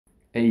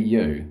Hey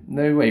yo,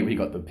 no way we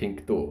got the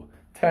pink door.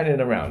 Turn it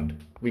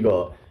around. We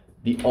got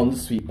the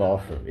ensuite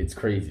bathroom. It's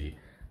crazy.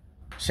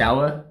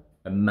 Shower,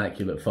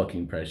 immaculate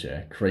fucking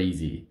pressure.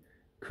 Crazy.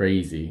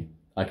 Crazy.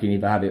 I can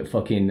either have it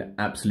fucking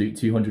absolute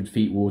 200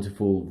 feet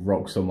waterfall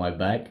rocks on my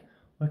back,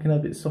 or I can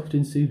have it soft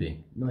and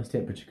soothing. Nice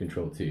temperature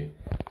control too.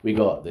 We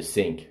got the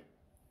sink.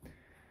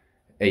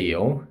 Hey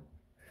yo.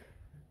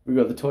 We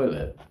got the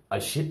toilet. I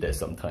shit there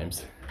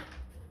sometimes.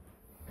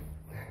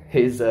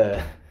 Here's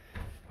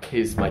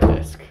my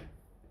desk.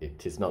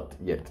 It is not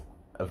yet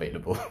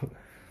available.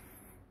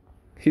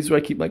 Here's where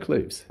I keep my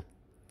clothes.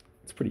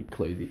 It's pretty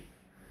clothy.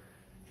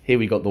 Here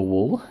we got the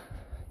wall,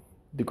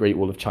 the Great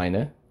Wall of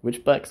China,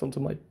 which backs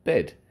onto my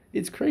bed.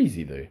 It's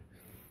crazy though.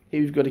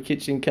 Here we've got a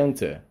kitchen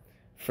counter,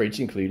 fridge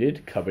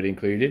included, cupboard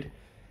included,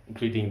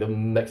 including the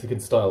Mexican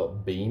style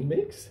bean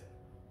mix.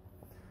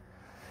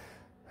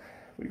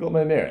 We got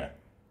my mirror.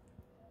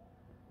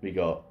 We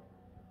got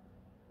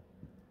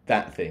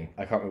that thing.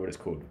 I can't remember what it's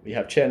called. We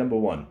have chair number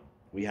 1.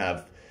 We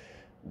have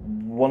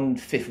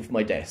 1/5 of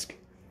my desk.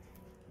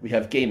 We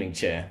have gaming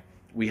chair.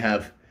 We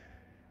have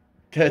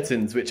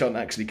curtains, which aren't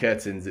actually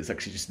curtains. It's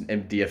actually just an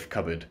MDF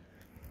cupboard.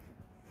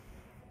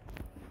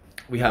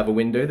 We have a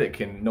window that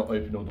can not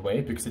open all the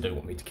way because they don't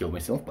want me to kill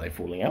myself by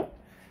falling out.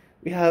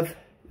 We have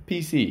a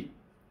PC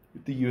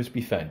with the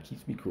USB fan.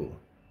 Keeps me cool.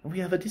 And we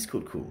have a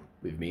Discord call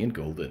with me and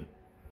Golden.